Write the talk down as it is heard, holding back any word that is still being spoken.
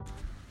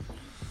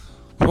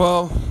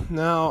Well,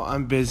 now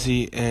I'm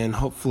busy and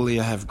hopefully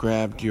I have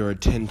grabbed your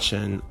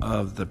attention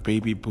of the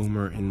baby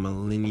boomer and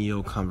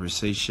millennial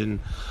conversation.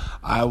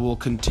 I will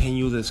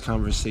continue this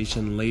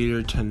conversation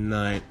later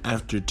tonight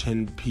after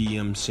 10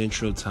 p.m.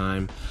 Central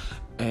Time.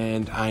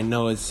 And I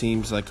know it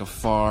seems like a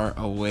far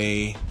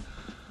away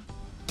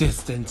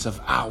distance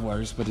of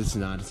hours, but it's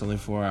not. It's only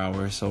 4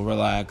 hours, so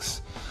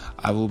relax.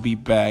 I will be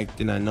back,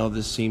 and I know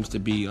this seems to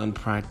be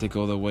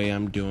unpractical the way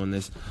I'm doing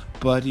this,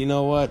 but you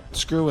know what?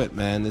 Screw it,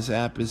 man. This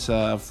app is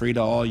free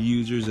to all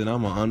users, and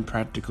I'm an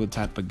unpractical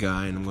type of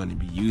guy, and I'm going to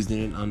be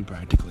using it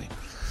unpractically.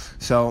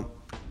 So,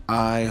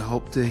 I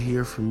hope to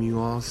hear from you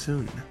all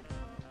soon.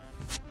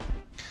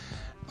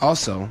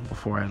 Also,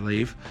 before I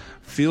leave,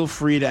 feel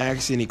free to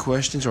ask any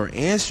questions or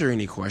answer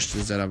any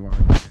questions that I've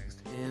already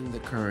asked in the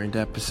current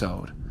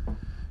episode.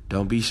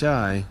 Don't be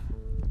shy,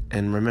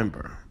 and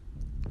remember,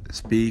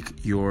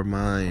 speak your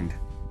mind.